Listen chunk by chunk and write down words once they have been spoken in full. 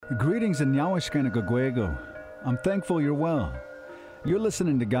Greetings in Yawashkanakagwego. I'm thankful you're well. You're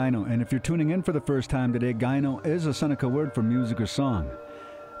listening to Gyno, and if you're tuning in for the first time today, Gyno is a Seneca word for music or song.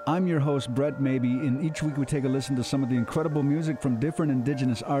 I'm your host, Brett Maybe, and each week we take a listen to some of the incredible music from different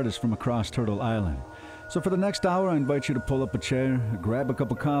indigenous artists from across Turtle Island. So for the next hour, I invite you to pull up a chair, grab a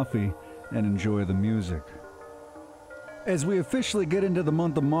cup of coffee, and enjoy the music. As we officially get into the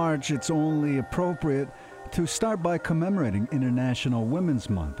month of March, it's only appropriate to start by commemorating International Women's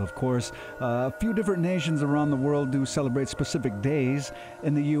Month. Of course, a few different nations around the world do celebrate specific days.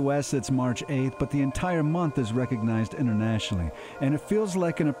 In the U.S., it's March 8th, but the entire month is recognized internationally. And it feels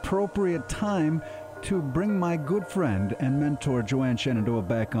like an appropriate time to bring my good friend and mentor Joanne Shenandoah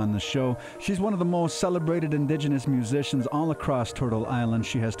back on the show. She's one of the most celebrated indigenous musicians all across Turtle Island.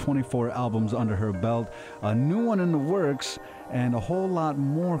 She has 24 albums under her belt, a new one in the works, and a whole lot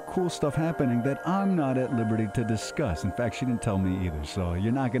more cool stuff happening that I'm not at liberty to discuss. In fact, she didn't tell me either, so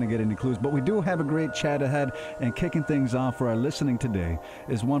you're not going to get any clues. But we do have a great chat ahead, and kicking things off for our listening today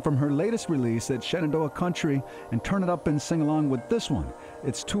is one from her latest release at Shenandoah Country, and turn it up and sing along with this one.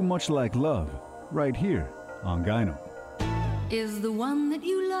 It's Too Much Like Love, right here on Gyno. Is the one that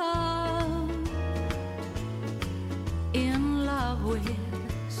you love in love with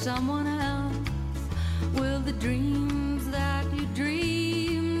someone else? Will the dreams that you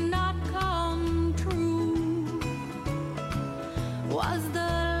dream not come true? Was the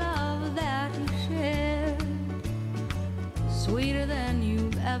love that you shared sweeter than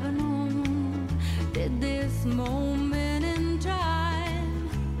you've ever known? Did this moment in time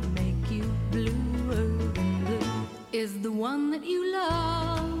make you bluer than blue? Is the one that you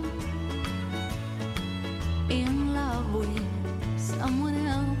love in love with someone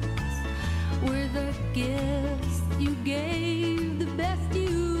else? Were the gifts you gave the best you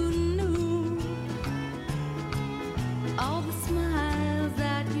knew? All the smiles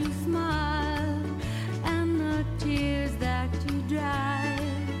that you smiled and the tears that you dried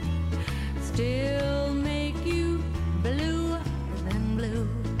still make you bluer than blue.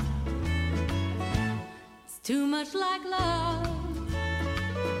 It's too much like love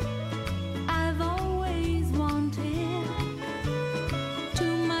I've always wanted,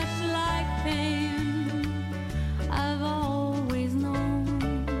 too much like pain I've always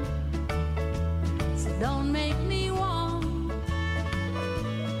known. So don't make me want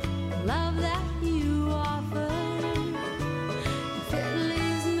love that you offer if it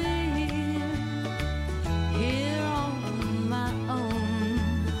leaves me here on my own.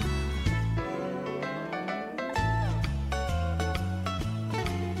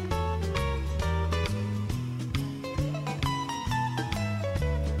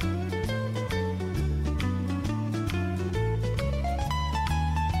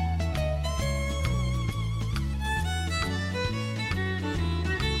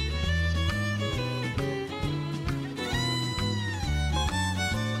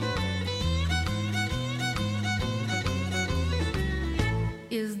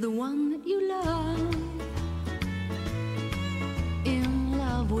 Is the one that you love in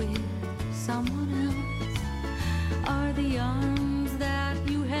love with someone else? Are the arms that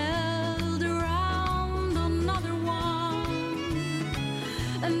you held around another one?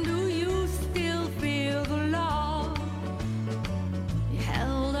 And do you still feel the love you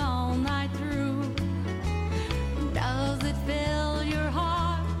held all night through? Does it fill your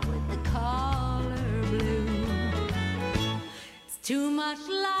heart with the color blue? Too much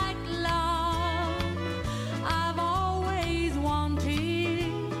like love I've always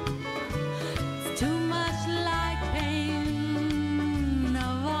wanted. It's too much like pain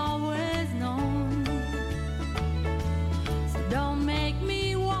I've always known. So don't make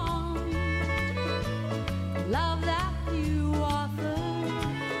me want love that you offer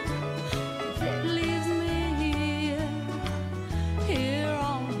if it leaves me here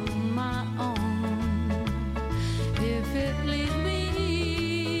on my own. If it leaves me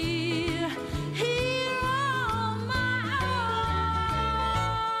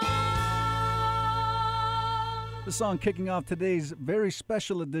The song kicking off today's very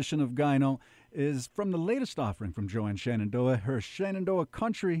special edition of Gyno is from the latest offering from Joanne Shenandoah, her Shenandoah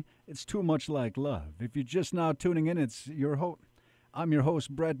Country, It's Too Much Like Love. If you're just now tuning in, I'm your host,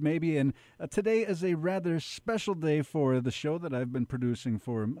 Brett Maybe, and today is a rather special day for the show that I've been producing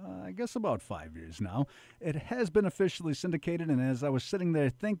for, I guess, about 5 years now. It has been officially syndicated, and as I was sitting there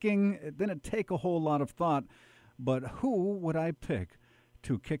thinking, it didn't take a whole lot of thought, but who would I pick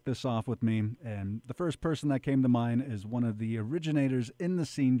to kick this off with me? And the first person that came to mind is one of the originators in the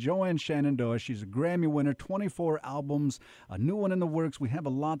scene, Joanne Shenandoah. She's a Grammy winner, 24 albums, a new one in the works. We have a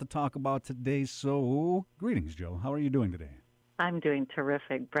lot to talk about today, so greetings, Jo. How are you doing today? I'm doing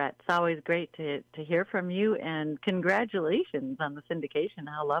terrific, Brett. It's always great to hear from you, and congratulations on the syndication.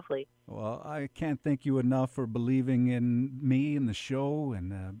 How lovely. Well, I can't thank you enough for believing in me and the show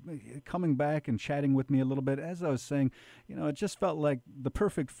and coming back and chatting with me a little bit. As I was saying, it just felt like the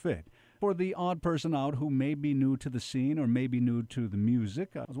perfect fit. For the odd person out who may be new to the scene or may be new to the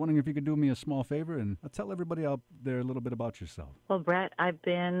music, I was wondering if you could do me a small favor and tell everybody out there a little bit about yourself. Well, Brett, I've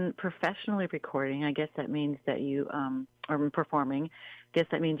been professionally recording. I guess that means that you are performing. I guess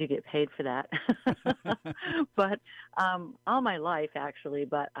that means you get paid for that. But all my life, actually,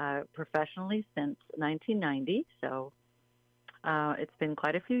 but professionally since 1990. So it's been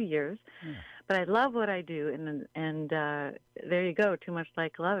quite a few years. Yeah. But I love what I do, and there you go. Too Much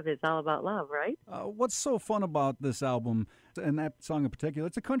Like Love is all about love, right? What's so fun about this album, and that song in particular?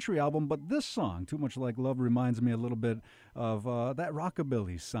 It's a country album, but this song, Too Much Like Love, reminds me a little bit of that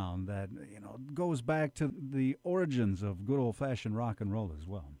rockabilly sound that goes back to the origins of good old-fashioned rock and roll as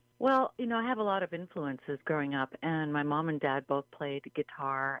well. Well, I have a lot of influences growing up, and my mom and dad both played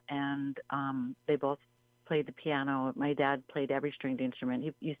guitar, and they both played the piano. My dad played every stringed instrument.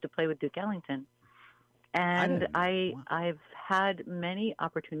 He used to play with Duke Ellington. And I've had many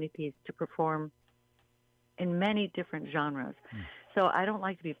opportunities to perform in many different genres. So I don't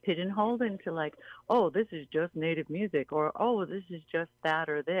like to be pigeonholed into like, oh, this is just native music, or, oh, this is just that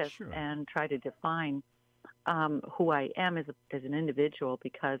or this, sure, and try to define who I am as an individual,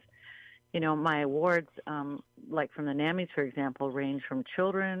 because my awards, like from the NAMMYs, for example, range from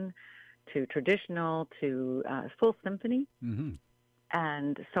children to traditional to full symphony. Mm-hmm.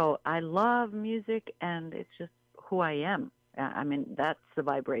 And so I love music, and it's just who I am. I mean, that's the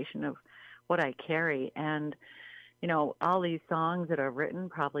vibration of what I carry. And, all these songs that I've written,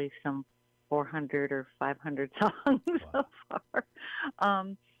 probably some 400 or 500 songs so far,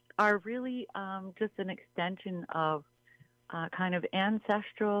 are really just an extension of kind of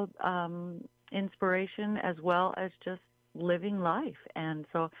ancestral inspiration, as well as just living life. And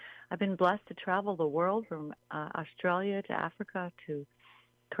so I've been blessed to travel the world, from Australia to Africa to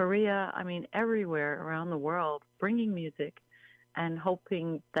Korea. I mean, everywhere around the world, bringing music and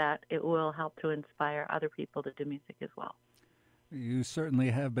hoping that it will help to inspire other people to do music as well. You certainly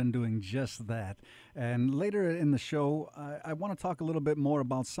have been doing just that. And later in the show, I want to talk a little bit more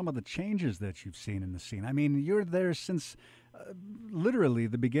about some of the changes that you've seen in the scene. I mean, you're there since literally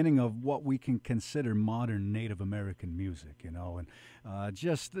the beginning of what we can consider modern Native American music, and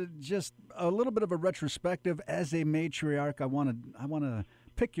just a little bit of a retrospective as a matriarch. I want to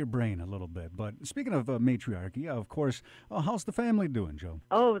pick your brain a little bit. But speaking of matriarchy, of course, how's the family doing, Jo?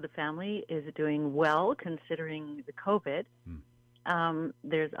 Oh, the family is doing well, considering the COVID.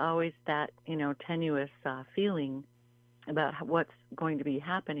 There's always that, tenuous feeling about what's going to be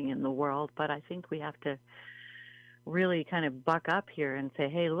happening in the world. But I think we have to really kind of buck up here and say,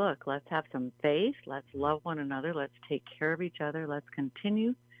 hey, look, let's have some faith. Let's love one another. Let's take care of each other. Let's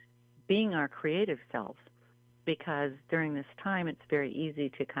continue being our creative selves. Because during this time, it's very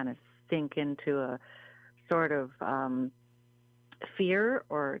easy to kind of sink into a sort of fear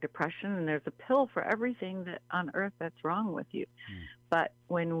or depression, and there's a pill for everything that on earth that's wrong with you. But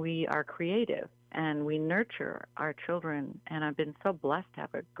when we are creative and we nurture our children, and I've been so blessed to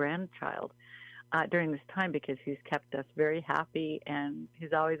have a grandchild during this time, because he's kept us very happy, and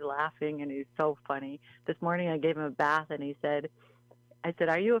he's always laughing, and he's so funny. This morning I gave him a bath, and I said,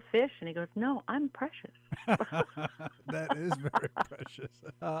 are you a fish? And he goes, no, I'm precious. That is very precious.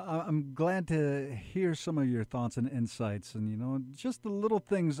 I'm glad to hear some of your thoughts and insights, and, just the little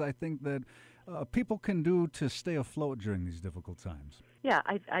things I think that people can do to stay afloat during these difficult times. Yeah,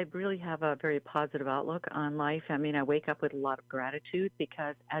 I really have a very positive outlook on life. I mean, I wake up with a lot of gratitude,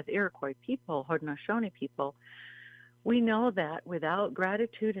 because as Iroquois people, Haudenosaunee people, we know that without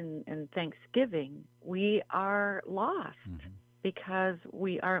gratitude and thanksgiving, we are lost. Mm-hmm. Because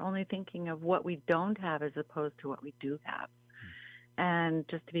we are only thinking of what we don't have as opposed to what we do have. And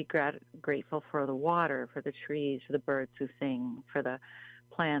just to be grateful for the water, for the trees, for the birds who sing, for the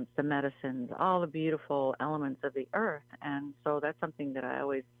plants, the medicines, all the beautiful elements of the earth. And so that's something that I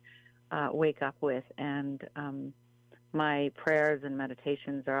always wake up with. And my prayers and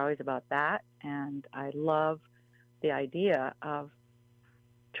meditations are always about that. And I love the idea of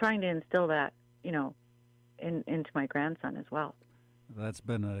trying to instill that, into my grandson as well. That's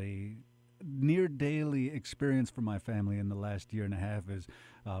been a near daily experience for my family in the last year and a half, is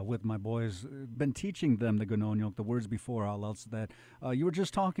with my boys, been teaching them the Ganonyok, the words before all else that you were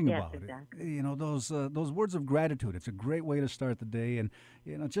just talking about. Exactly. Those words of gratitude. It's a great way to start the day. And,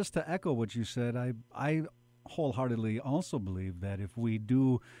 just to echo what you said, I wholeheartedly also believe that if we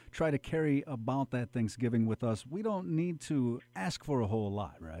do try to carry about that Thanksgiving with us, we don't need to ask for a whole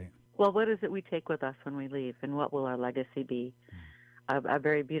lot, right? Well, what is it we take with us when we leave, and what will our legacy be? A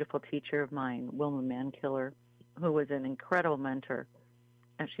very beautiful teacher of mine, Wilma Mankiller, who was an incredible mentor,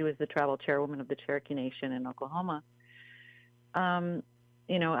 and she was the travel chairwoman of the Cherokee Nation in Oklahoma.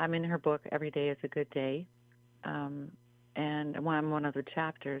 You know, I'm in her book, Every Day is a Good Day, and I'm one of the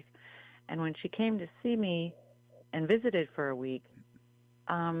chapters. And when she came to see me and visited for a week,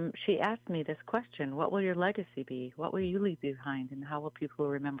 she asked me this question: what will your legacy be? What will you leave behind, and how will people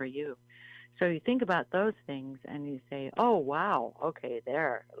remember you? So you think about those things and you say, oh, wow, okay,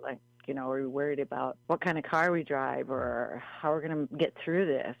 there. Like, you know, are we worried about what kind of car we drive, or how we're going to get through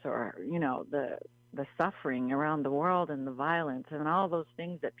this, or, you know, the suffering around the world and the violence and all those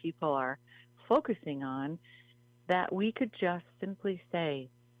things that people are focusing on, that we could just simply say,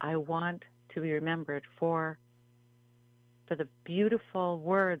 I want to be remembered for the beautiful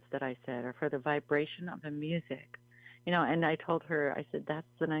words that I said, or for the vibration of the music. You know, and I told her, I said, that's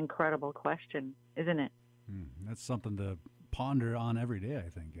an incredible question, isn't it? That's something to ponder on every day, I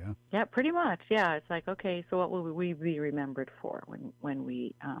think, yeah? Yeah, pretty much, yeah. It's like, okay, so what will we be remembered for when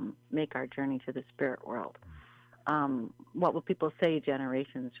we make our journey to the spirit world? What will people say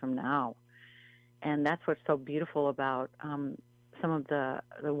generations from now? And that's what's so beautiful about some of the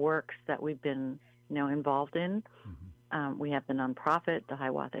works that we've been, you know, involved in. We have the nonprofit, the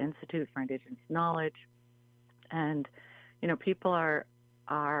Hiawatha Institute for Indigenous Knowledge. And, you know, people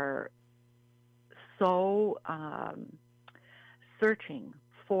are so searching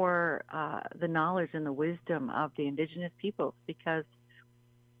for the knowledge and the wisdom of the indigenous peoples, because,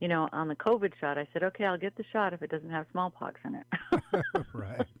 you know, on the COVID shot, I said, okay, I'll get the shot if it doesn't have smallpox in it.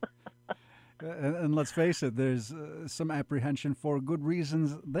 Right. And let's face it, there's some apprehension for good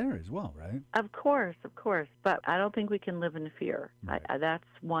reasons there as well, right? Of course. But I don't think we can live in fear. Right. That's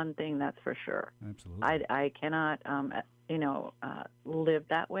one thing that's for sure. Absolutely. I cannot, live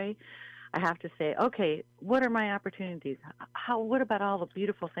that way. I have to say, okay, what are my opportunities? What about all the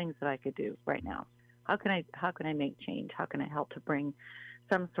beautiful things that I could do right now? How can I make change? How can I help to bring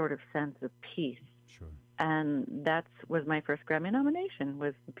some sort of sense of peace? Sure. And that was my first Grammy nomination,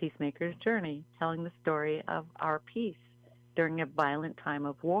 was The Peacemaker's Journey, telling the story of our peace during a violent time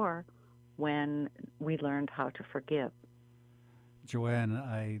of war when we learned how to forgive. Joanne,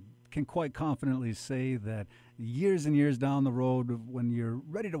 I can quite confidently say that years and years down the road, when you're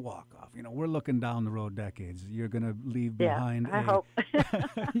ready to walk off, you know, we're looking down the road decades, you're going to leave behind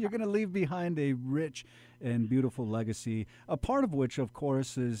you're going to leave behind a rich and beautiful legacy, a part of which, of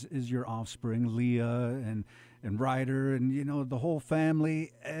course, is your offspring, Leah and Ryder, and, you know, the whole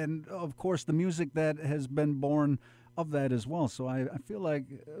family, and, of course, the music that has been born of that as well. So I feel like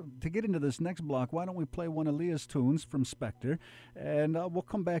to get into this next block, why don't we play one of Leah's tunes from Spectre, and we'll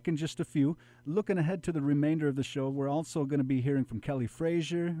come back in just a few. Looking ahead to the remainder of the show, we're also going to be hearing from Kelly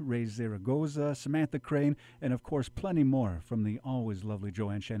Frazier, Ray Zaragoza, Samantha Crane, and of course plenty more from the always lovely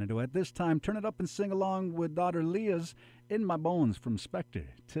Joanne Shenandoah. At this time, turn it up and sing along with daughter Leah's In My Bones from Spectre,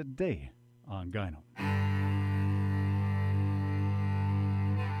 today on Gyno.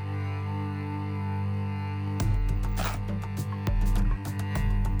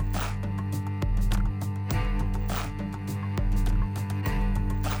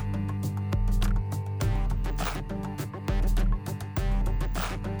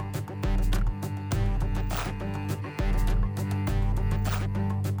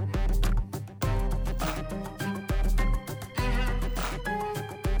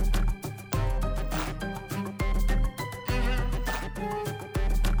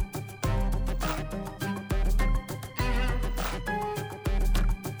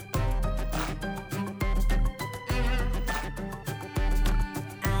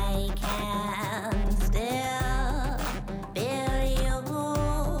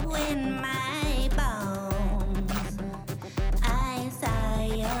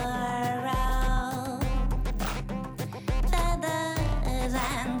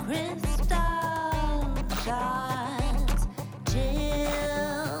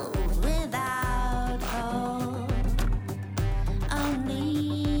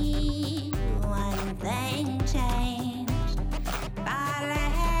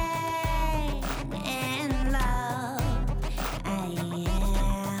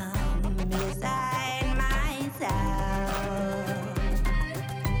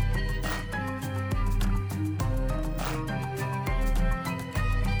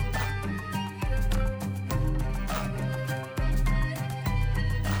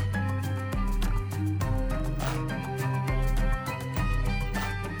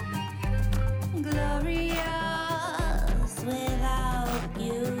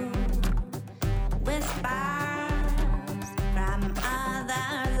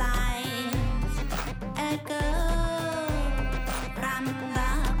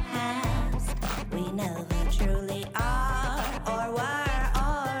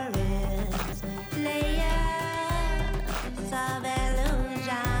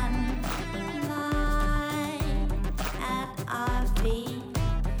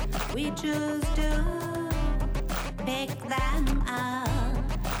 choose to pick them up,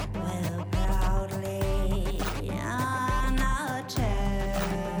 we'll proudly on our chairs.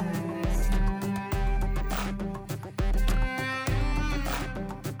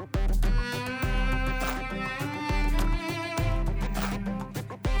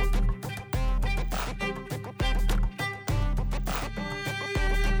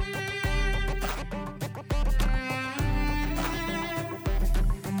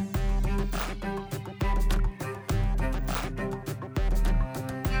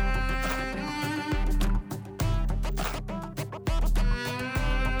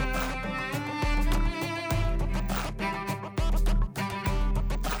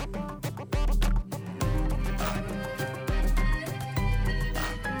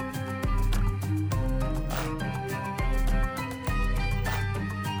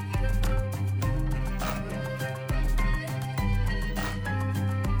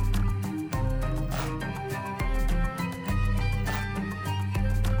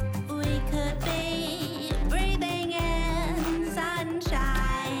 We could be breathing in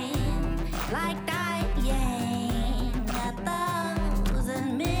sunshine, like dying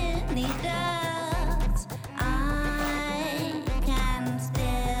 1,000 mini deaths. I can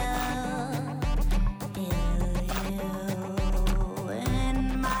still feel you in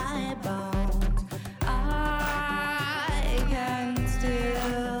my bones. I can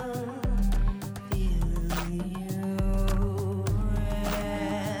still feel you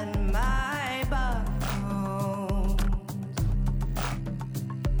in my bones.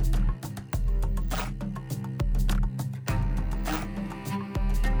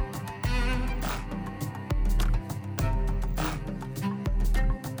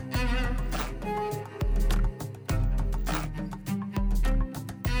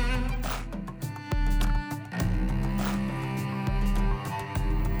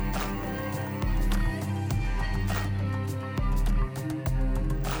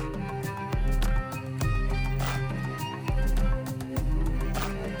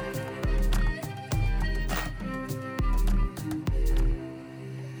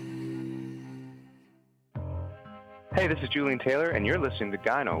 Hey, this is Julian Taylor, and you're listening to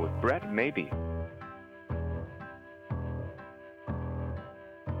Gyno with Brett Maybe.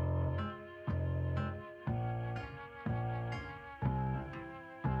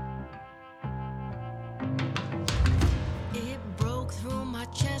 It broke through my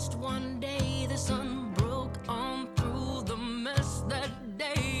chest one day. The sun broke on through the mess that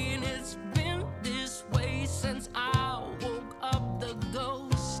day. And it's been this way since I woke up the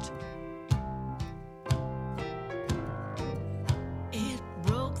ghost. It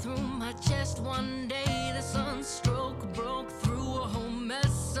broke through my chest one day. The sunstroke broke through a whole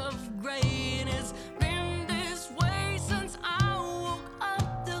mess of gray. And it's been this way since I woke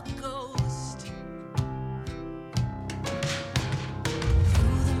up the ghost.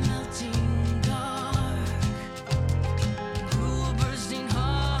 Through the melting dark,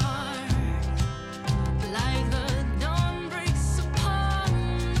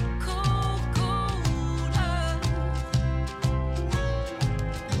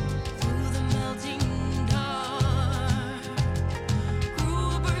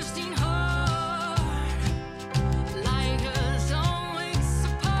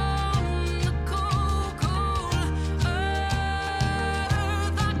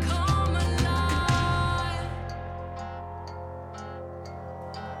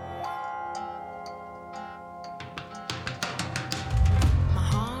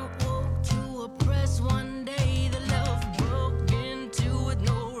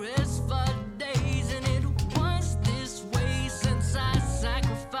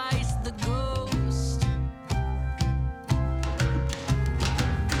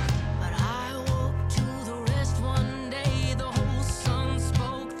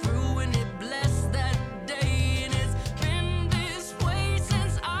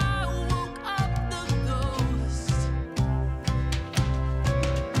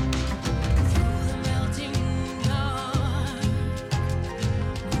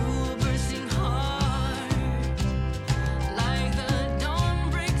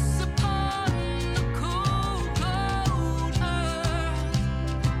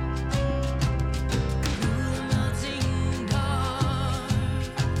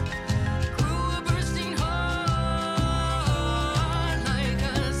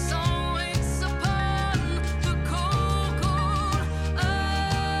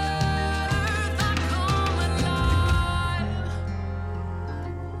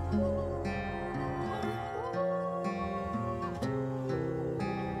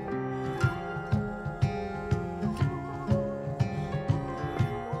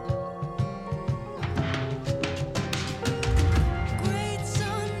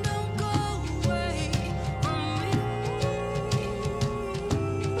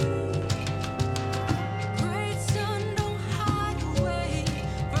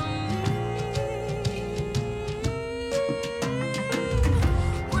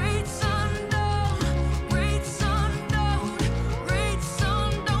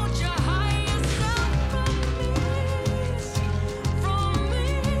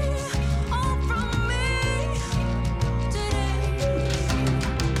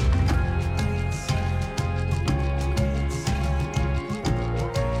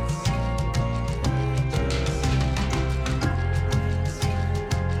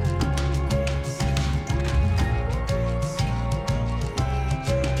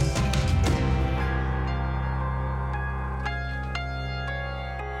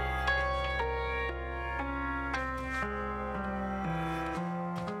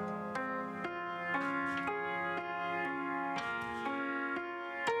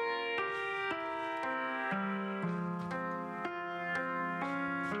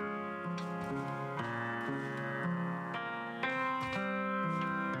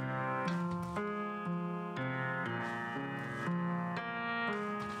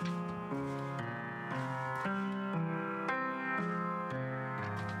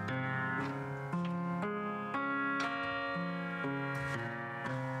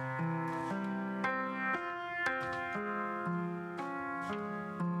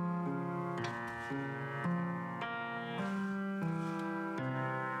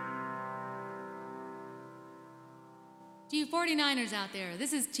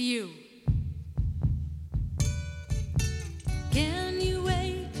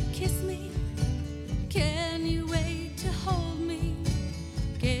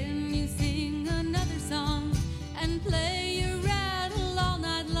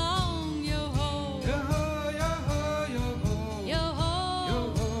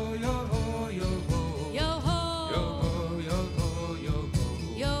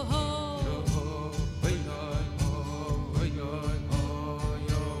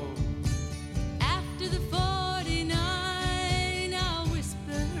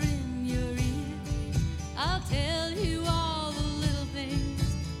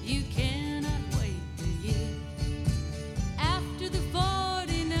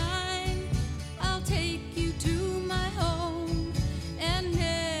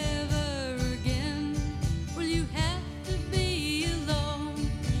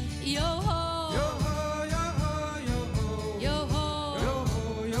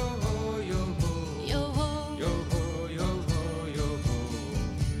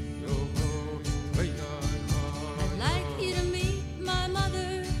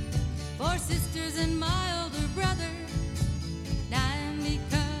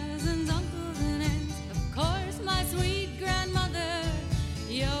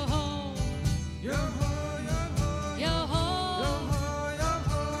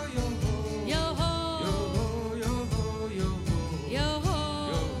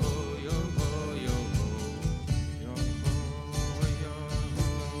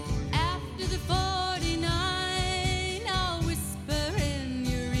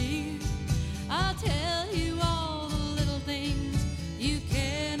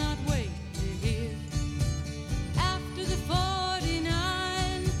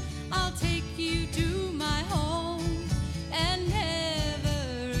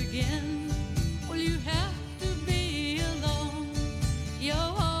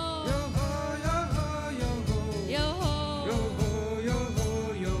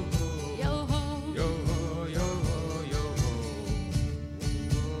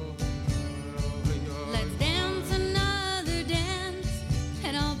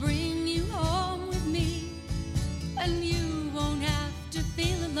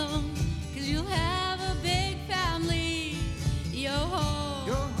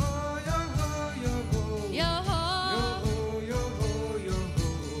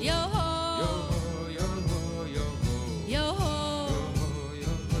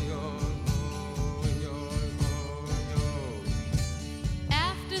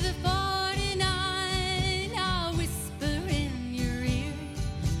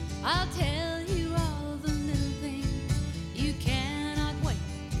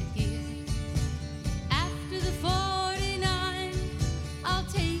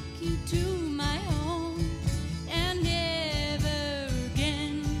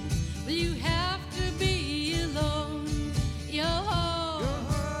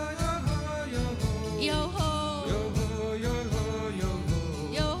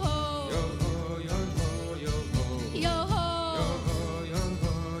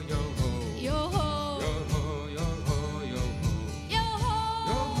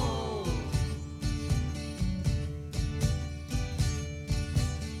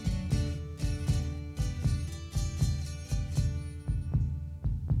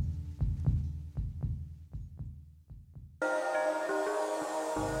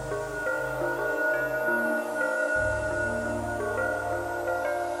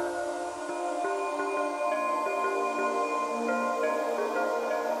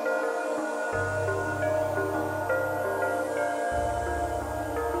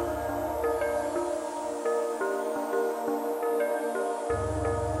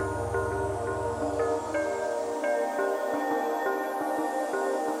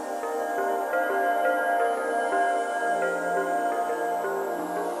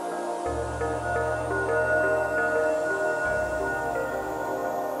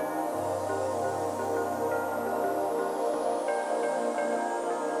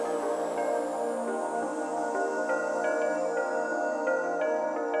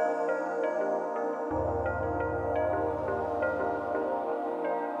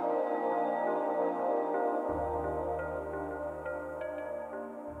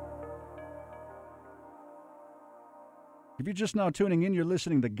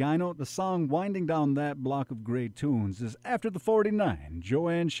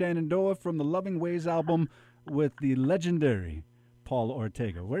 Paul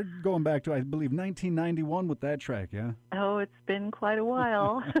Ortega. We're going back to, I believe, 1991 with that track, yeah? Oh, it's been quite a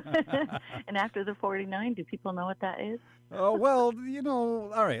while. And after the 49, do people know what that is? Oh, well,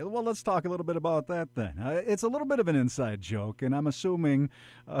 all right. Well, let's talk a little bit about that then. It's a little bit of an inside joke, and I'm assuming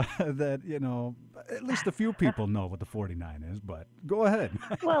that, at least a few people know what the 49 is, but go ahead.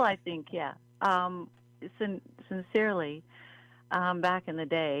 Well, I think, yeah. Sincerely, back in the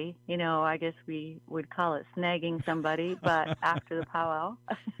day, I guess we would call it snagging somebody, but after the powwow.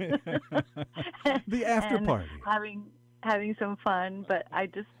 The after and party. Having some fun, but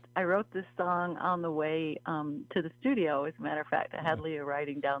I wrote this song on the way to the studio. As a matter of fact, I had Leah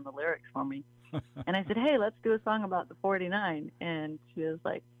writing down the lyrics for me. And I said, hey, let's do a song about the 49. And she was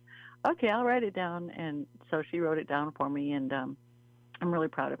like, okay, I'll write it down. And so she wrote it down for me. And I'm really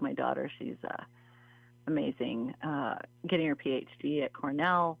proud of my daughter. She's amazing, getting her PhD at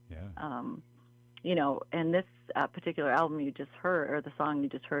Cornell. Yeah. And this particular album you just heard, or the song you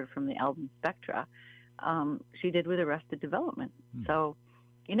just heard from the album Spectra, she did with Arrested Development. So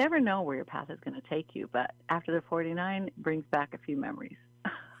you never know where your path is going to take you, but after the 49, it brings back a few memories.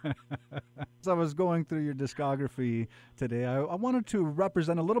 As I was going through your discography today, I wanted to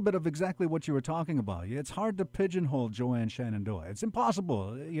represent a little bit of exactly what you were talking about. It's hard to pigeonhole Joanne Shenandoah. It's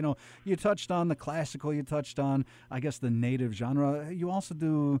impossible. You touched on the classical, you touched on, I guess, the native genre. You also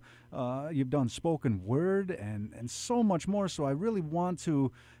do, you've done spoken word and so much more. So I really want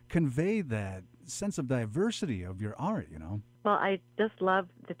to convey that sense of diversity of your art, Well, I just love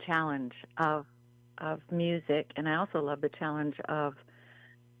the challenge of music, and I also love the challenge of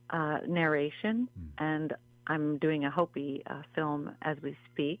narration. And I'm doing a Hopi film as we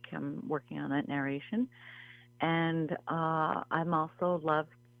speak. I'm working on that narration. And I'm also love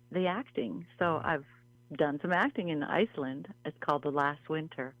the acting. So I've done some acting in Iceland. It's called The Last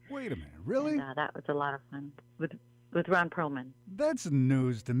Winter. Wait a minute, really? And, that was a lot of fun with Ron Perlman. That's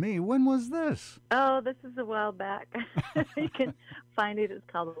news to me. When was this? Oh, this is a while back. You can find it. It's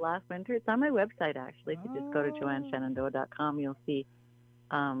called The Last Winter. It's on my website, actually. If you just go to JoanneShenandoah.com, you'll see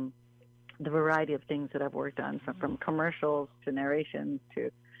the variety of things that I've worked on, from commercials to narrations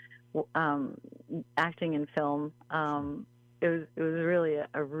to acting in film. It was really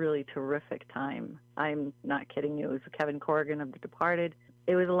a really terrific time. I'm not kidding you. It was Kevin Corrigan of The Departed.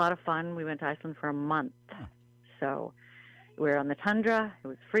 It was a lot of fun. We went to Iceland for a month. So we were on the tundra. It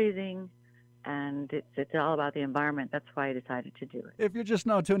was freezing. And it's all about the environment. That's why I decided to do it. If you're just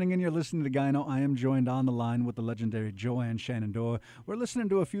now tuning in, you're listening to Gyno. I am joined on the line with the legendary Joanne Shenandoah. We're listening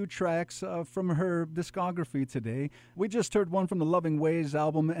to a few tracks from her discography today. We just heard one from the Loving Ways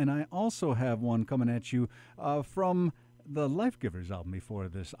album, and I also have one coming at you from the Life Givers album before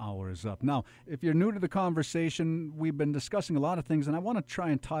this hour is up. Now, if you're new to the conversation, we've been discussing a lot of things, and I want to try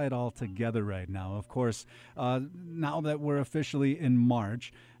and tie it all together right now. Of course, now that we're officially in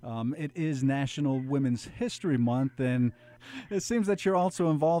March, it is National Women's History Month, and it seems that you're also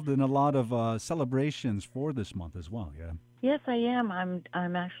involved in a lot of celebrations for this month as well, yeah? Yes, I am.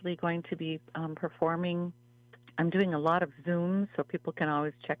 I'm actually going to be performing. I'm doing a lot of Zooms, so people can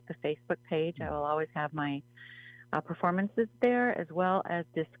always check the Facebook page. I will always have my performances there, as well as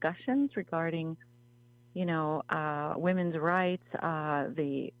discussions regarding, women's rights,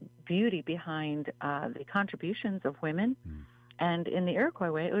 the beauty behind the contributions of women. And in the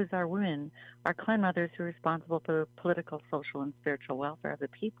Iroquois way, it was our women, our clan mothers, who were responsible for the political, social, and spiritual welfare of the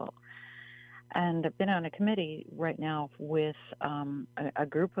people. And I've been on a committee right now with a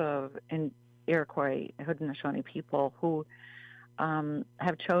group of Iroquois Haudenosaunee people who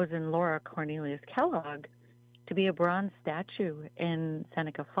have chosen Laura Cornelius Kellogg to be a bronze statue in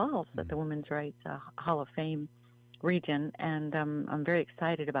Seneca Falls at the Women's Rights Hall of Fame region. And I'm very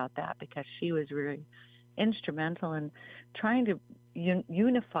excited about that, because she was really instrumental in trying to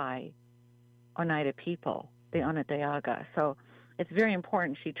unify Oneida people, the Onondaga. So it's very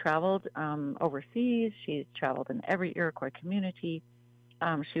important. She traveled overseas. She's traveled in every Iroquois community.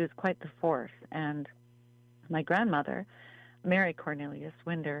 She was quite the force. And my grandmother, Mary Cornelius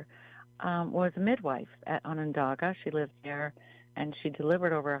Winder, was a midwife at Onondaga. She lived there, and she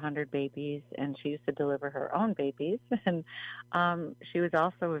delivered over 100 babies, and she used to deliver her own babies. And she was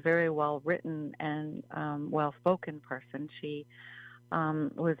also a very well-written and well-spoken person. She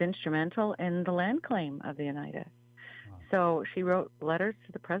was instrumental in the land claim of the Oneida. So she wrote letters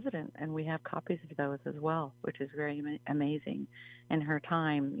to the president, and we have copies of those as well, which is very amazing in her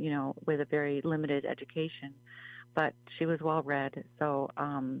time, with a very limited education. But she was well-read, so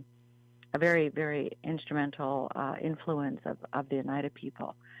a very, very instrumental influence of the Oneida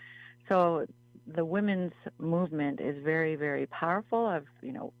people. So the women's movement is very, very powerful. I've,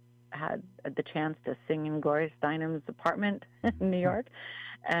 had the chance to sing in Gloria Steinem's apartment in New York.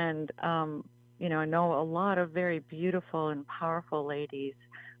 And, I know a lot of very beautiful and powerful ladies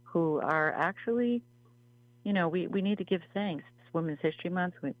who are actually, we need to give thanks. It's Women's History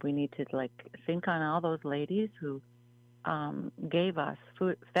Month. We need to think on all those ladies who gave us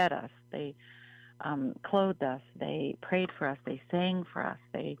food, fed us. They clothed us. They prayed for us. They sang for us.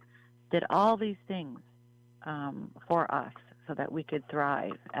 They did all these things for us so that we could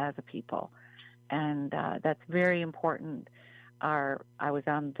thrive as a people. And that's very important. I was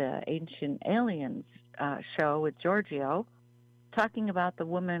on the Ancient Aliens show with Giorgio, talking about the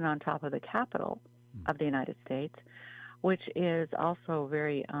woman on top of the Capitol of the United States, which is also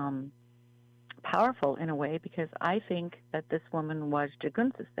very powerful in a way, because I think that this woman was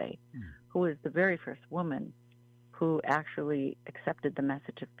Tecumseh, who was the very first woman who actually accepted the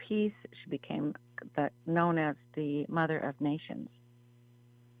message of peace. She became known as the Mother of Nations.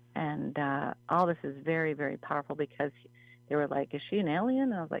 And all this is very, very powerful, because they were like, is she an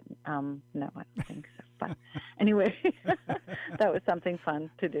alien? And I was like, no, I don't think so. But anyway, that was something fun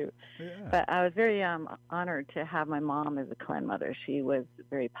to do. Yeah. But I was very honored to have my mom as a clan mother. She was a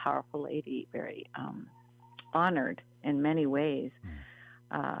very powerful lady, very honored in many ways,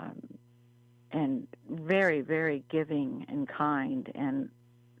 and very, very giving and kind, and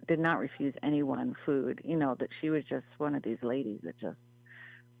did not refuse anyone food. That she was just one of these ladies that just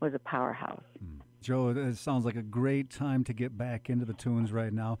was a powerhouse. Joe, it sounds like a great time to get back into the tunes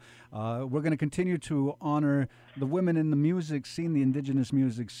right now. We're going to continue to honor the women in the music scene, the indigenous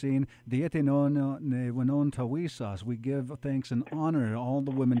music scene. We give thanks and honor all the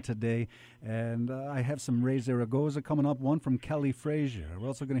women today. And I have some Ray Zaragoza coming up, one from Kelly Frazier. We're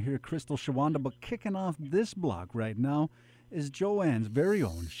also going to hear Crystal Shawanda, but kicking off this block right now is Joanne's very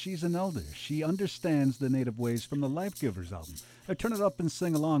own She's an Elder. She understands the native ways from the Life Givers album. I turn it up and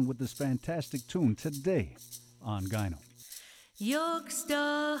sing along with this fantastic tune today on Gyno.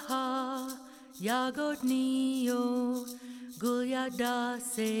 Yokstaha yagodnio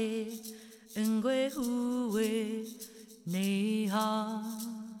gulyadase ngwehuwe neha.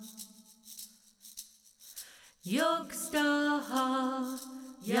 Yokstaha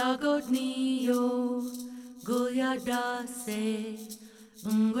yagodnio gulyadase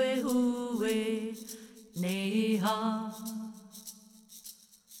ngwehuwe neha.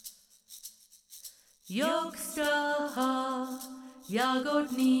 Yokstaha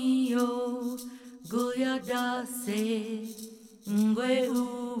yagodnio gulyadase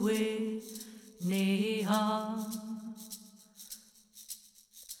ngwehuwe neha.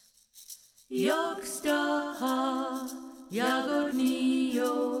 Yokstaha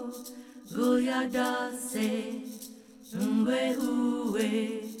yagodnio gulyadase ngwehuwe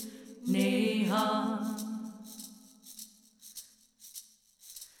neha.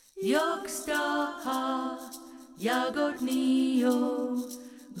 Yokstaha yagodnio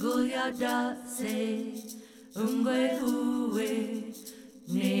gulyadase ngwehuwe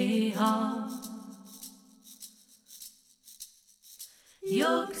neha.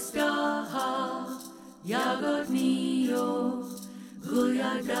 Yokstaha yagodnio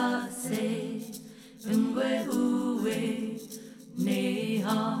gulyadase ngwehuwe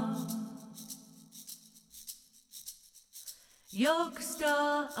neha.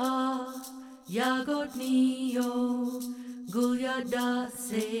 Yokstaha yagodnio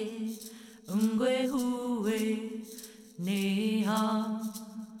gulyadase ngwehuwe neha.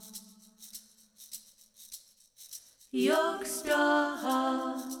 Yokstaha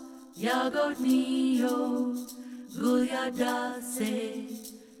yagodnio gulyadase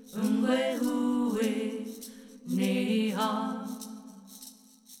ngwehuwe neha.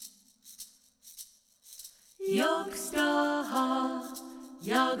 Yokstaha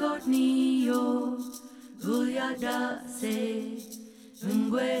yagodnio gulyadase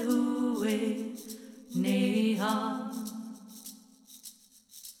ngwehuwe neha.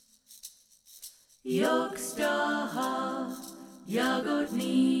 Yokstaha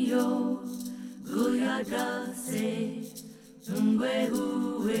yagodnio gulyadase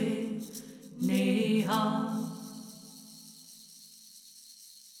ngwehuwe neha.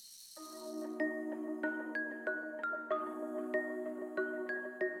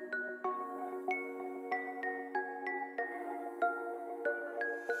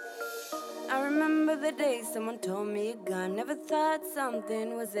 I remember the day someone told me you're gone. Never thought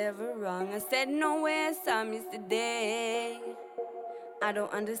something was ever wrong. I said no way, I saw him yesterday. I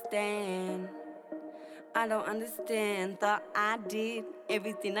don't understand. I don't understand. Thought I did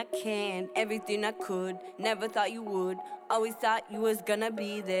everything I can, everything I could. Never thought you would. Always thought you was gonna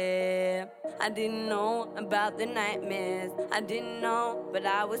be there. I didn't know about the nightmares. I didn't know, but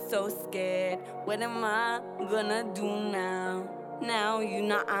I was so scared. What am I gonna do now? Now you're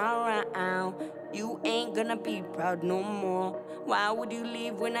not around. You ain't gonna be proud no more. Why would you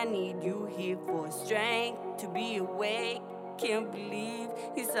leave when I need you here for strength to be awake? Can't believe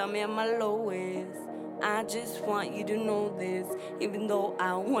you saw me at my lowest. I just want you to know this. Even though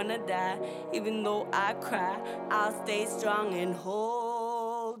I wanna die, even though I cry, I'll stay strong and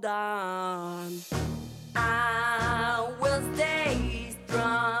hold on. I will stay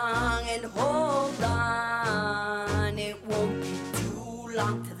strong and hold on. It won't be too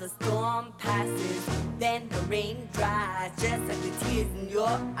long till the storm passes. Then the rain dries, just like the tears in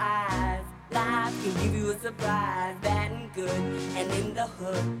your eyes. Life can give you a surprise, bad and good. And in the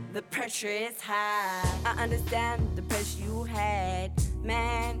hood, the pressure is high. I understand the pressure you had.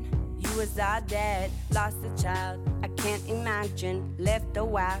 Man, you was our dad, lost a child. I can't imagine, left a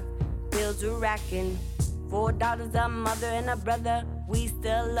wife, bills were racking. 4 daughters, a mother and a brother. We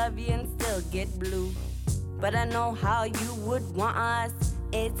still love you and still get blue. But I know how you would want us.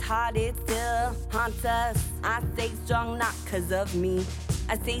 It's hard, it still haunts us. I stay strong not 'cause of me.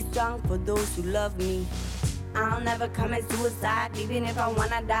 I stay strong for those who love me. I'll never commit suicide, even if I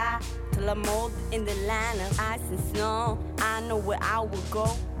wanna die. Till I'm old in the land of ice and snow. I know where I will go.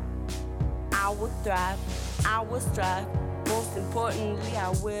 I will thrive, I will strive. Most importantly, I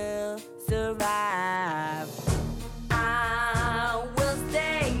will survive. I will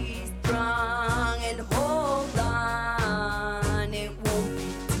stay strong and hold on. It won't be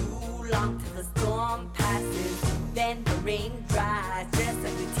too long till the storm passes. Then the rain dries, just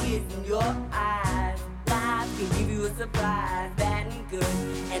like the tears in your eyes. Life can give you a surprise, bad and good.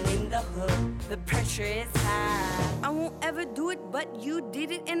 And in the hood, the pressure is high. I won't ever do it, but you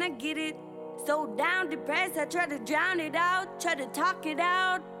did it and I get it. So down, depressed, I try to drown it out, try to talk it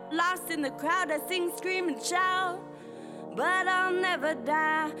out. Lost in the crowd, I sing, scream, and shout. But I'll never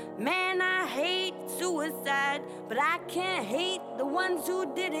die. Man, I hate suicide, but I can't hate the ones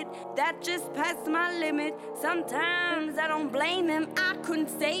who did it. That just passed my limit. Sometimes I don't blame them, I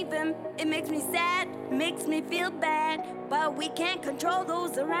couldn't save them. It makes me sad, makes me feel bad, but we can't control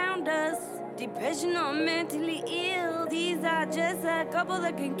those around us. Depression or mentally ill, these are just a couple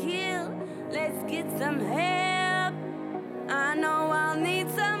that can kill. Let's get some help. I know I'll need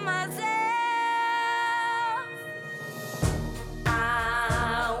some myself.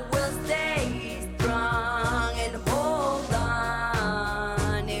 I will stay strong and hold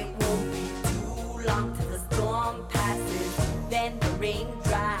on. It won't be too long till the storm passes. Then the rain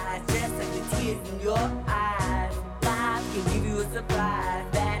dries, just like the tears in your eyes. Life can give you a surprise,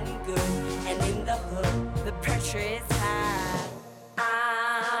 bad and good. And in the hood, the pressure is high.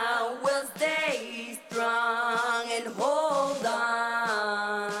 I will stay strong and hold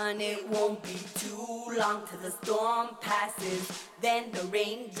on. It won't be too long till the storm passes. Then the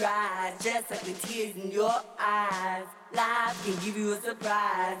rain dries, just like the tears in your eyes. Life can give you a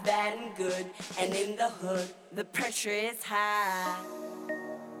surprise, bad and good. And in the hood, the pressure is high.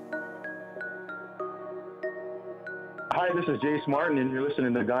 Hi, this is Jace Martin, and you're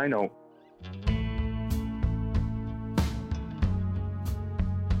listening to Gyno.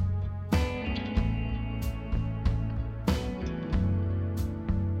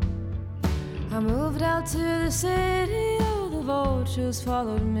 I moved out to the city, all the vultures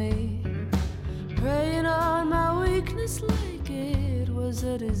followed me, preying on my weakness like it was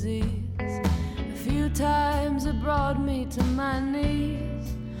a disease. A few times it brought me to my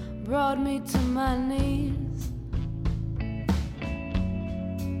knees, brought me to my knees.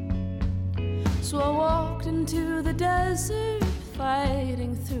 So I walked into the desert,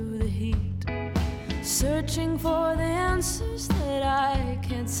 fighting through the heat, searching for the answers that I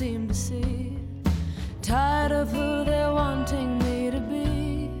can't seem to see. Tired of who they're wanting me to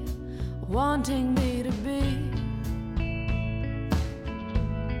be, wanting me to be.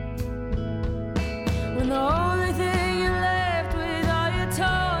 When the only thing you're left with are your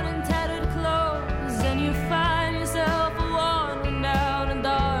torn and tattered clothes, and you find yourself wandering down a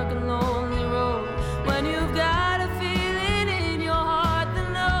dark and lonely road. When you've got a feeling in your heart that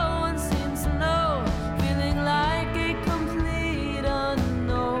no one seems to know, feeling like a complete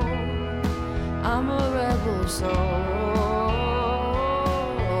unknown. I'm a rebel soul,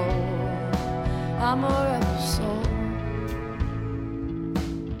 I'm a rebel soul.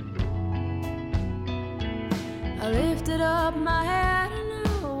 I lifted up my head and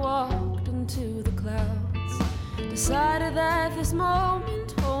I walked into the clouds. Decided that this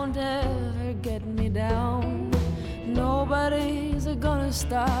moment won't ever get me down. down. Nobody's gonna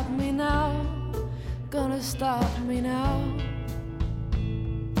stop me now, gonna stop me now.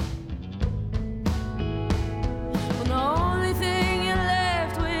 When the only thing you're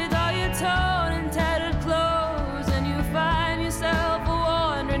left with are your torn and tattered clothes, and you find yourself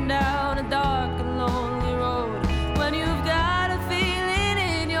wandering down a dark and lonely road. When you've got a feeling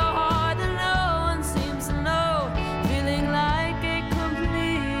in your heart that no one seems to know, feeling like a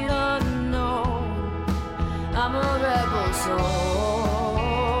complete unknown. I'm a rebel soul.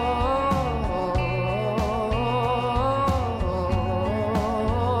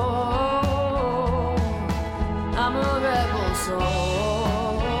 I'm a rebel soul.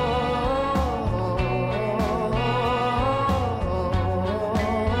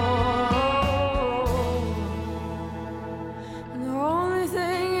 And the only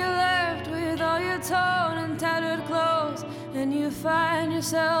thing you're left with are your torn and tattered clothes, and you find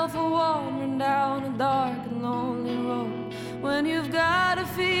yourself wandering down a dark and lonely road. When you've got a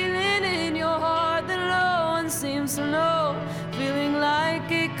feeling in your heart that no one seems to know, feeling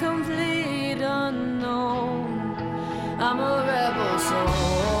like a complete unknown. I'm a rebel soul.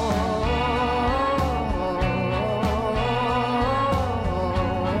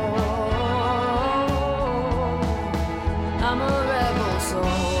 I'm a rebel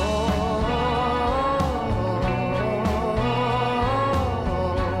soul.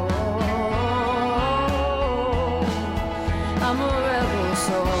 I'm a rebel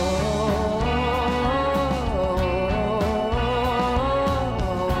soul.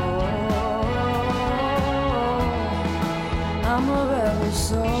 I'm a rebel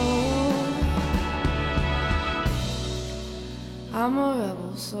soul. I'm a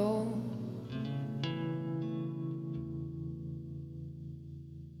rebel soul.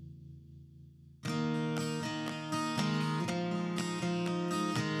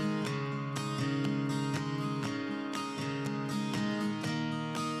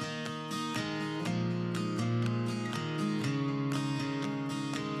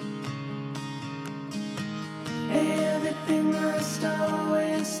 Everything must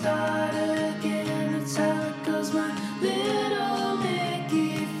always start again. That's how it goes, my little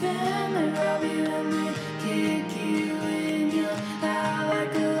Mickey Fender. I'll be when they kick you in your eye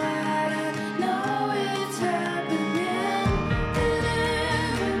like a light. I know it's happening, and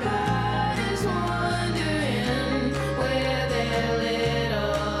everybody's wondering where their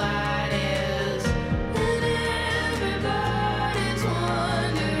little light is. And everybody's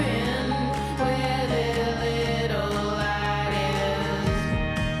wondering where their little light is.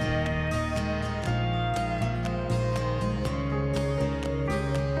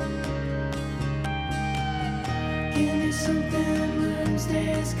 Give me something,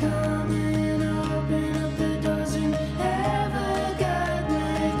 Wednesday's coming. Open up the doors you never got,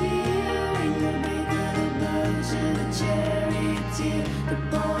 my dear. Ring the bell, the buzzer, the charioteer, the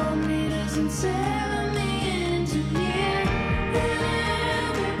bomb readers, and Salem the engineer. And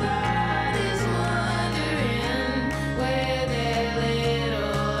everybody's wondering where their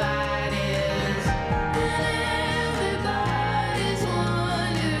little light is. And everybody's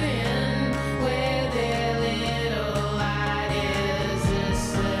wondering where their little light is. This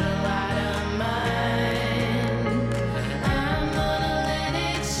little light of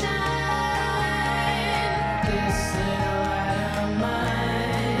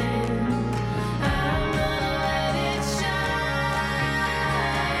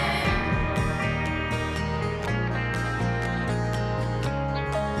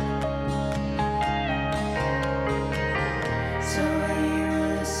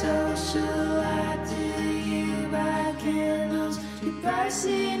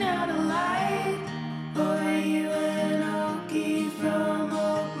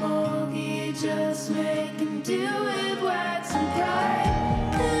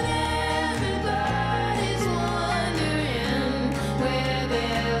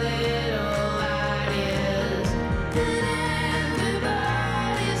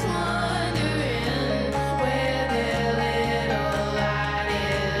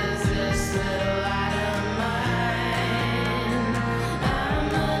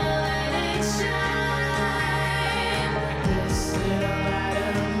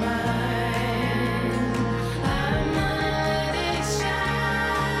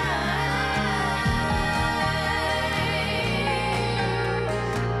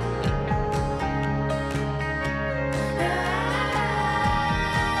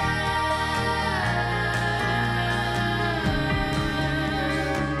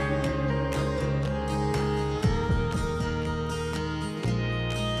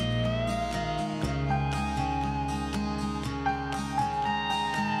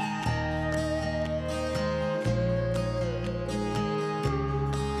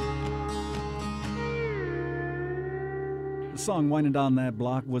song winding down that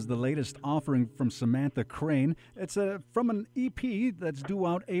block was the latest offering from Samantha Crane. It's from an EP that's due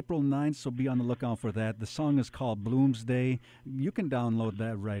out April 9th, so be on the lookout for that. The song is called Bloomsday. You can download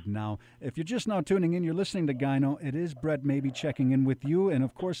that right now. If you're just now tuning in, you're listening to Gyno. It is Brett Maybe checking in with you, and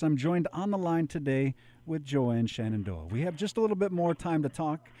of course I'm joined on the line today with Joanne Shenandoah. We have just a little bit more time to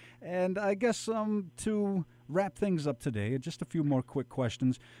talk, and I guess to wrap things up today, just a few more quick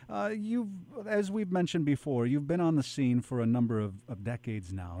questions. As we've mentioned before, you've been on the scene for a number of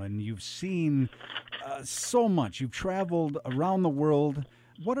decades now, and you've seen so much. You've traveled around the world.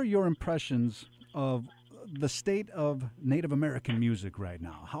 What are your impressions of the state of Native American music right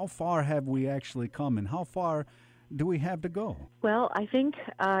now? How far have we actually come, and how far do we have to go? Well, I think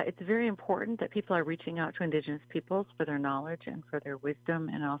it's very important that people are reaching out to Indigenous peoples for their knowledge and for their wisdom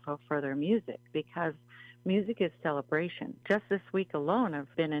and also for their music, because music is celebration. Just this week alone,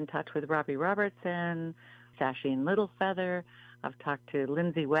 I've been in touch with Robbie Robertson, Sasheen Littlefeather. I've talked to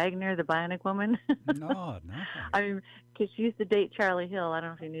Lindsay Wagner, the Bionic Woman. No. I mean, because she used to date Charlie Hill. I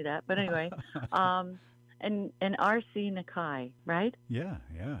don't know if you knew that. But anyway, and R.C. Nakai, right? Yeah.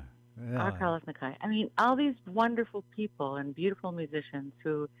 R. Carlos Nakai. I mean, all these wonderful people and beautiful musicians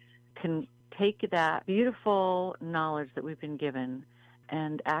who can take that beautiful knowledge that we've been given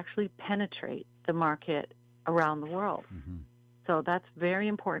and actually penetrate the market around the world. Mm-hmm. So that's very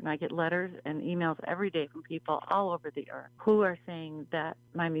important. I get letters and emails every day from people all over the earth who are saying that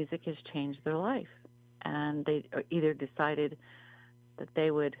my music has changed their life. And they either decided that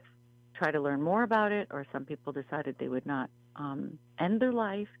they would try to learn more about it, or some people decided they would not end their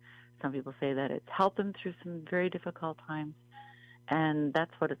life. Some people say that it's helped them through some very difficult times. And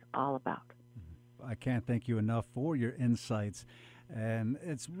that's what it's all about. I can't thank you enough for your insights. And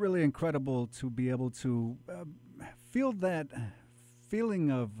it's really incredible to be able to feel that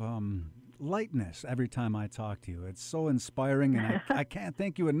feeling of lightness every time I talk to you. It's so inspiring, and I can't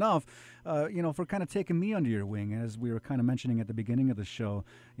thank you enough, for kind of taking me under your wing. As we were kind of mentioning at the beginning of the show,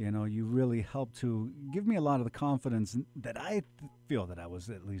 you really helped to give me a lot of the confidence that I feel that I was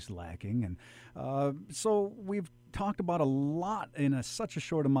at least lacking. And so we've talked about a lot in such a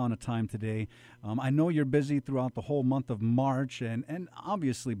short amount of time today. I know you're busy throughout the whole month of March and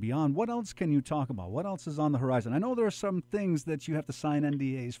obviously beyond. What else can you talk about? What else is on the horizon? I know there are some things that you have to sign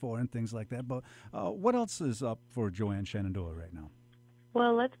NDAs for and things like that, but what else is up for Joanne Shenandoah right now?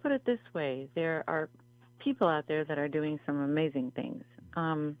 Well, let's put it this way. There are people out there that are doing some amazing things.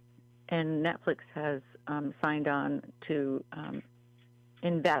 And Netflix has signed on to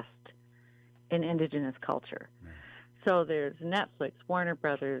invest in Indigenous culture. So there's Netflix, Warner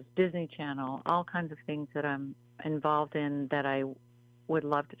Brothers, Disney Channel, all kinds of things that I'm involved in that I would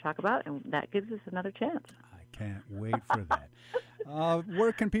love to talk about, and that gives us another chance. I can't wait for that.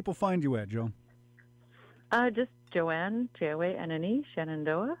 Where can people find you at, Joe? Just Joanne, Joanne,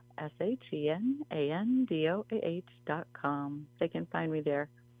 Shenandoah, SHENANDOAH.com. They can find me there.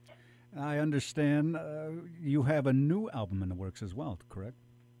 I understand you have a new album in the works as well, correct?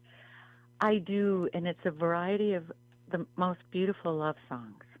 I do, and it's a variety of the most beautiful love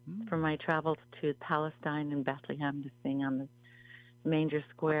songs from my travels to Palestine and Bethlehem to sing on the Manger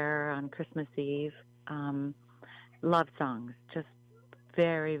Square on Christmas Eve. Love songs, just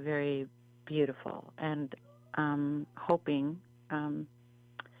very, very beautiful, and hoping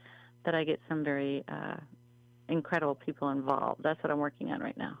that I get some very incredible people involved. That's what I'm working on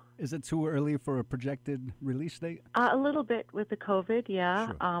right now. Is it too early for a projected release date? A little bit with the COVID, yeah.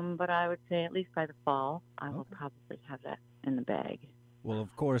 Sure. But I would say at least by the fall, I will probably have that in the bag. Well,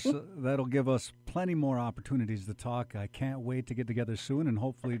 of course, that'll give us plenty more opportunities to talk. I can't wait to get together soon and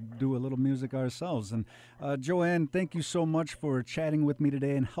hopefully do a little music ourselves. And Joanne, thank you so much for chatting with me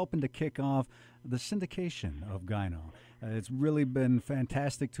today and helping to kick off the syndication of Gyno. It's really been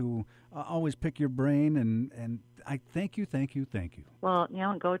fantastic to always pick your brain, and I thank you. Well,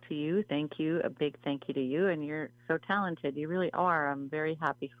 go to you. Thank you. A big thank you to you, and you're so talented. You really are. I'm very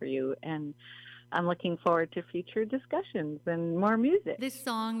happy for you, and I'm looking forward to future discussions and more music. This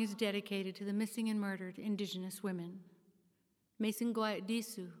song is dedicated to the missing and murdered Indigenous women. Mason Gwait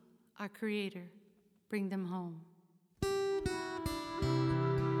Disu, our creator, bring them home.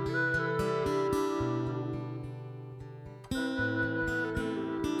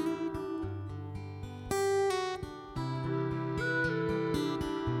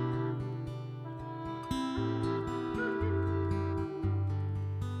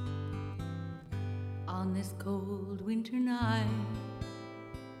 On this cold winter night,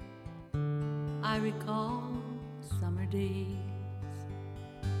 I recall summer days,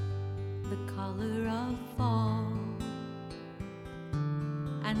 the color of fall,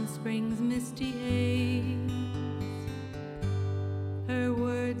 and spring's misty haze.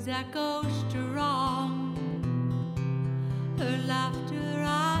 words echo strong, her laughter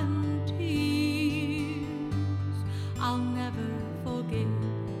and tears. I'll never forget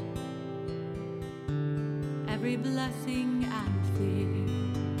every blessing and fear.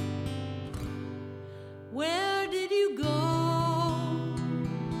 Where did you go?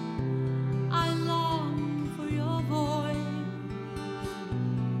 I long for your voice,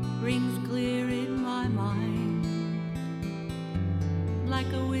 rings clear in my mind,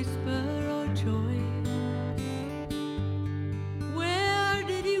 like a whisper or choice. Where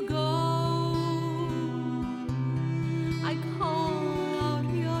did you go? I call out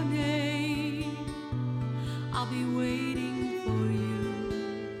your name, I'll be waiting for you.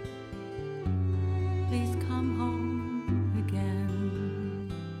 Please come home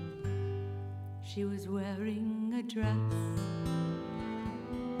again. She was wearing a dress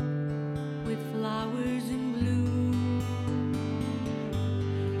with flowers in bloom.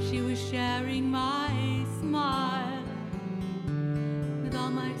 She was sharing my smile. With all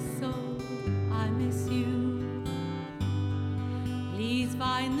my soul, I miss you. Please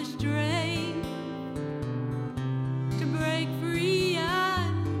find the strength to break free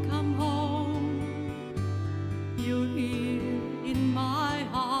and come home. You're here in my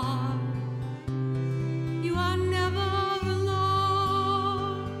heart. You are never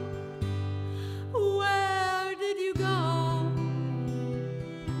alone. Where did you go?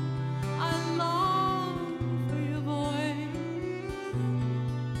 I long for your voice,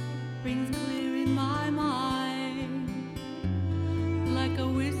 rings clear in my mind, like a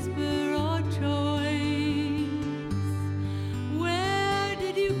whisper or choice. Where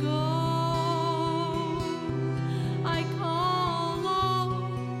did you go? I call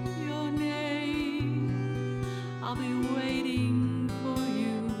out your name, I'll be waiting for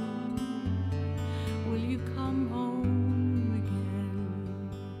you. Will you come home again?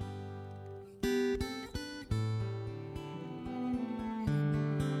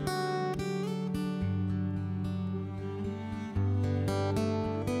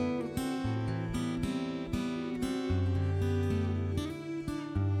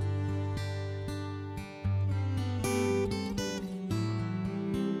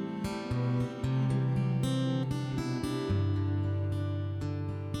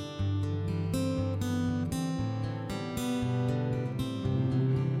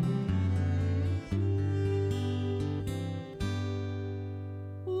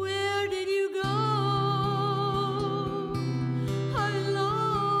 Where did you go? I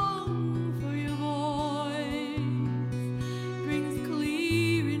long for your voice, rings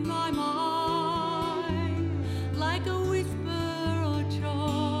clear in my mind, like a whisper or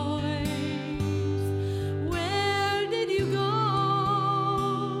choice. Where did you go?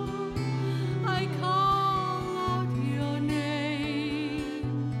 I call out your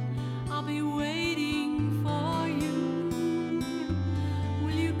name, I'll be waiting for you.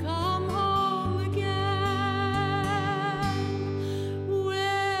 Will you come home again?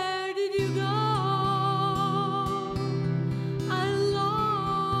 Where did you go? I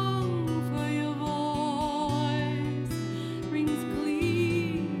long for your voice, rings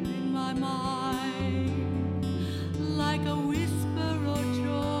clear in my mind, like a whisper or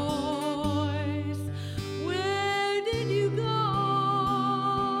choice. Where did you go?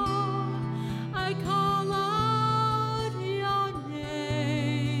 I call out your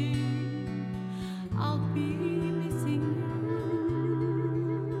name, I'll be missing you.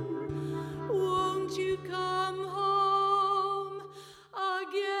 Won't you come home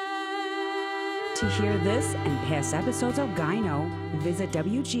again? To hear this and past episodes of Gyno, visit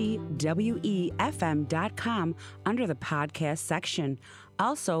WGWEFM.com under the podcast section.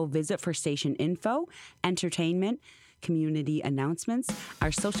 Also, visit for station info, entertainment, community announcements,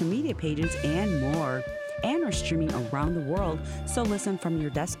 our social media pages, and more. And we're streaming around the world, so listen from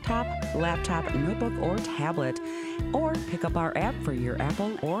your desktop, laptop, notebook, or tablet. Or pick up our app for your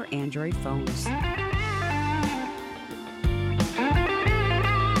Apple or Android phones.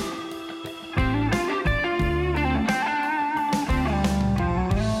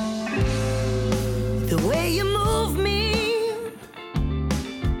 The way you move me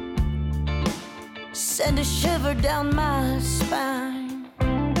send a shiver down my spine.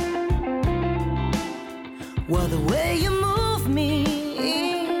 Well, the way you move me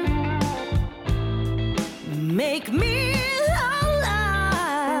make me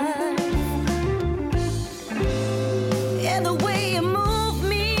alive. Yeah, the way you move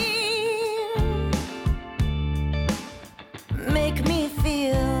me make me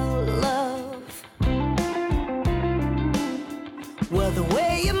feel love. Well, the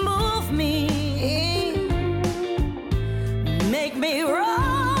way you move me make me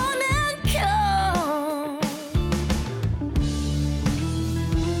wrong.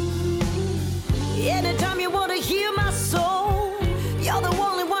 Anytime you want to hear my soul, you're the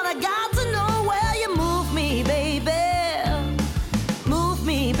only one I got to know. Well, you move me, baby. Move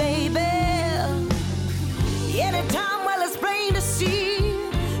me, baby. Anytime, well, it's plain to see,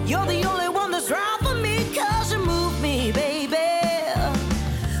 you're the only one that's right for me, 'cause you move me, baby.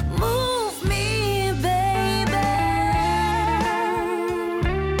 Move me, baby.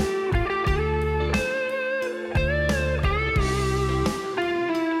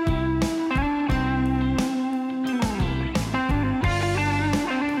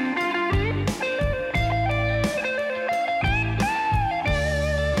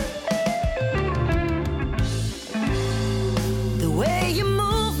 The way you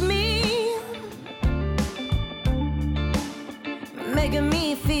move me, making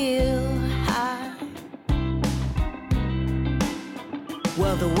me feel high.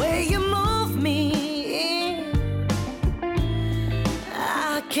 Well, the way you move me,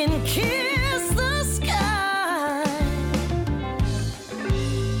 I can kiss the sky.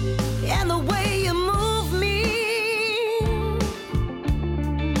 And the way you move me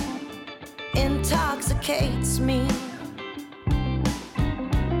intoxicates me.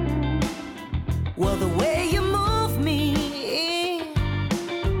 Well, the way you move me,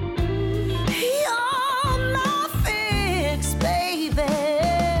 you're my fix, baby.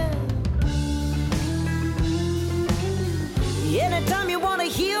 Anytime you wanna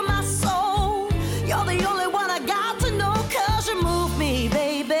hear my